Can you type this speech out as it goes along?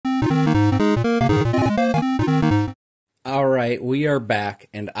Alright, we are back,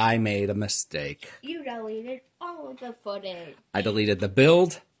 and I made a mistake. You deleted all of the footage. I deleted the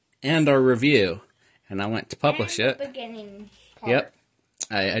build and our review, and I went to publish it. The beginning part. Yep.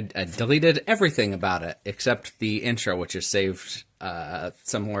 I deleted everything about it, except the intro, which is saved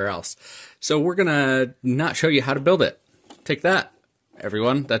somewhere else. So we're going to not show you how to build it. Take that,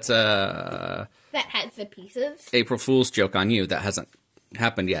 everyone. That's a... That has the pieces. April Fool's joke on you. That hasn't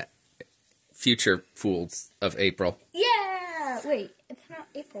happened yet. Future Fools of April. Yeah! Wait, it's not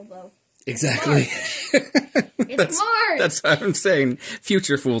April, though. Exactly. It's March! That's what I'm saying.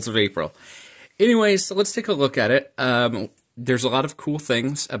 Future Fools of April. Anyways, so let's take a look at it. There's a lot of cool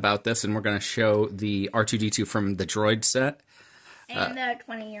things about this, and we're going to show the R2-D2 from the droid set. And the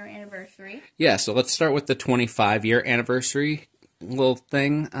 20-year anniversary. Yeah, so let's start with the 25-year anniversary little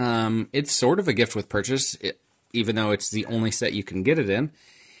thing. It's sort of a gift with purchase, even though it's the only set you can get it in.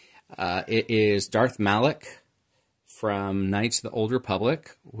 It is Darth Malak from Knights of the Old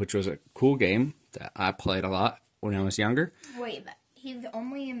Republic, which was a cool game that I played a lot when I was younger. Wait, he's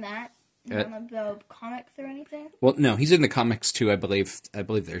only in that? None of the comics or anything? Well, no, he's in the comics too, I believe. I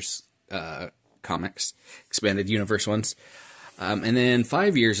believe there's comics, expanded universe ones. And then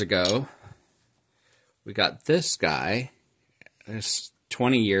 5 years ago, we got this guy, this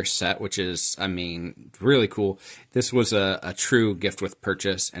 20-year set, which is, I mean, really cool. This was a true gift with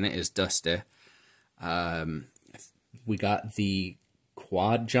purchase, and it is Dusty. We got the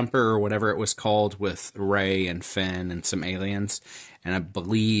quad jumper, or whatever it was called, with Rey and Finn and some aliens, and I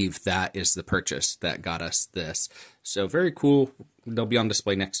believe that is the purchase that got us this. So very cool. They'll be on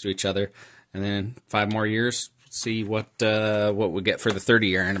display next to each other, and then 5 more years, see what we get for the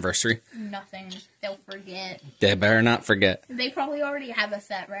 30-year anniversary. Nothing. They'll forget. They better not forget. They probably already have a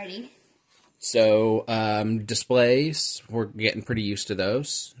set ready. So, displays, we're getting pretty used to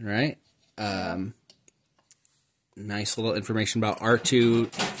those, right? Nice little information about R2.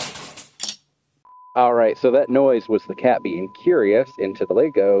 Alright, so that noise was the cat being curious into the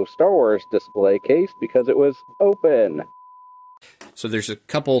Lego Star Wars display case because it was open. So there's a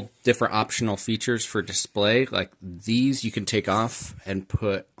couple different optional features for display. Like these you can take off and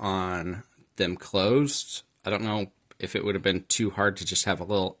put on them closed. I don't know if it would have been too hard to just have a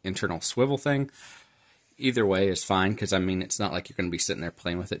little internal swivel thing. Either way is fine, because I mean it's not like you're going to be sitting there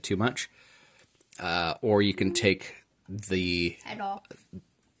playing with it too much. Or you can take the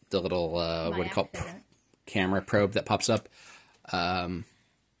little what do you call it, camera probe that pops up.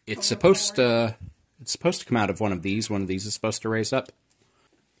 It's supposed to come out of one of these. One of these is supposed to raise up.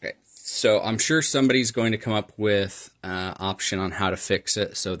 Okay, so I'm sure somebody's going to come up with an option on how to fix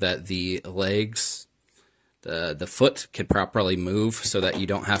it so that the legs, the foot can properly move, so that you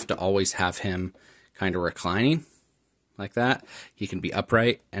don't have to always have him kind of reclining like that. He can be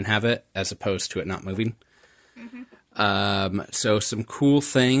upright and have it, as opposed to it not moving. So some cool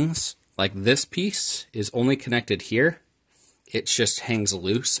things, like this piece is only connected here. It just hangs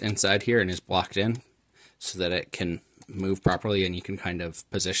loose inside here and is blocked in so that it can move properly and you can kind of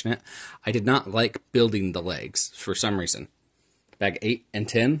position it. I did not like building the legs for some reason. Bag 8 and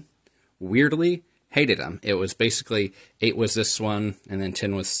 10, weirdly, hated them. It was basically 8 was this one and then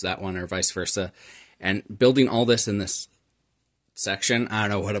 10 was that one, or vice versa. And building all this in this section, I don't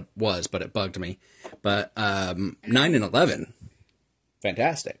know what it was, but it bugged me. But 9 and 11,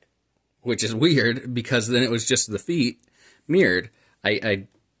 fantastic. Which is weird, because then it was just the feet mirrored. I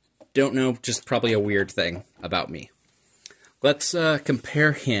don't know, just probably a weird thing about me. Let's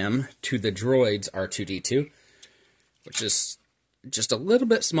compare him to the droid's R2-D2, which is just a little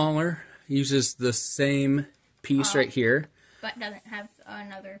bit smaller. Uses the same piece right here. But doesn't have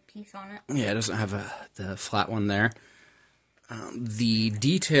another piece on it. Yeah, it doesn't have the flat one there. The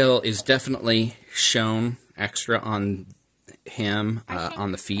detail is definitely shown extra on him,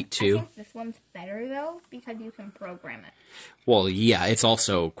 on the feet too. I think this one's better though, because you can program it. Well, yeah, it's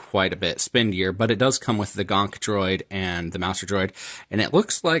also quite a bit spindier, but it does come with the Gonk droid and the Mouser droid, and it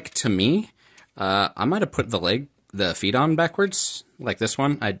looks like, to me, I might have put the feet on backwards, like this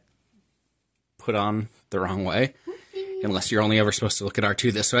one. I put on the wrong way, unless you're only ever supposed to look at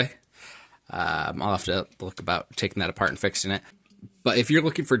R2 this way. I'll have to look about taking that apart and fixing it. But if you're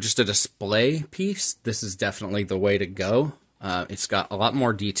looking for just a display piece, this is definitely the way to go. It's got a lot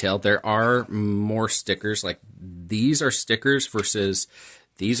more detail. There are more stickers. Like, these are stickers versus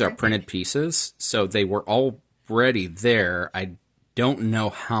these are printed pieces. So they were already there. I don't know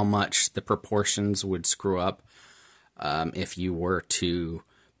how much the proportions would screw up if you were to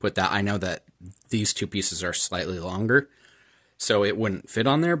put that. I know that these two pieces are slightly longer, so it wouldn't fit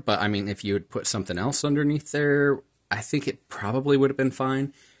on there. But, I mean, if you would put something else underneath there, I think it probably would have been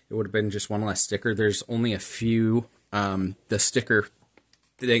fine. it would have been just one less sticker. There's only a few. The sticker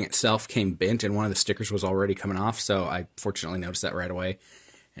thing itself came bent, and one of the stickers was already coming off, so I fortunately noticed that right away,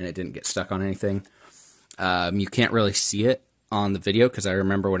 and it didn't get stuck on anything. You can't really see it on the video, because I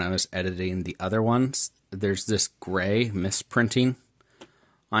remember when I was editing the other ones, there's this gray misprinting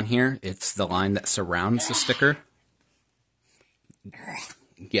on here. It's the line that surrounds the sticker.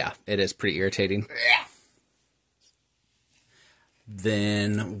 Yeah, it is pretty irritating.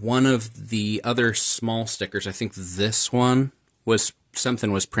 Then one of the other small stickers, I think this one was,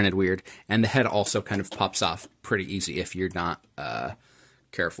 something was printed weird, and the head also kind of pops off pretty easy if you're not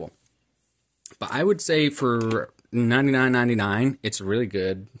careful. But I would say for $99.99, it's a really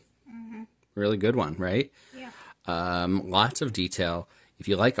good, really good one, right? Yeah. Lots of detail. If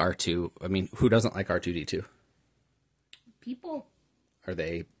you like R2, I mean, who doesn't like R2-D2? People. Are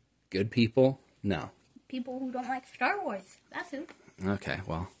they good people? No. People who don't like Star Wars. That's who. Okay,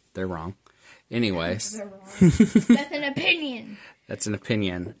 well, they're wrong. Anyways. They're wrong. That's an opinion. That's an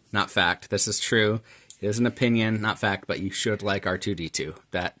opinion, not fact. This is true. It is an opinion, not fact, but you should like R2-D2.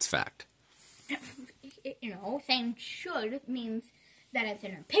 That's fact. You know, saying should means that it's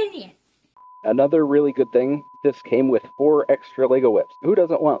an opinion. Another really good thing, this came with 4 extra Lego whips. Who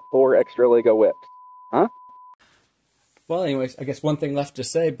doesn't want 4 extra Lego whips? Huh? Well, anyways, I guess one thing left to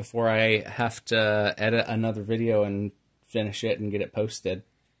say before I have to edit another video and finish it and get it posted.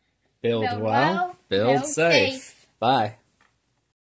 Build well, build safe. Bye.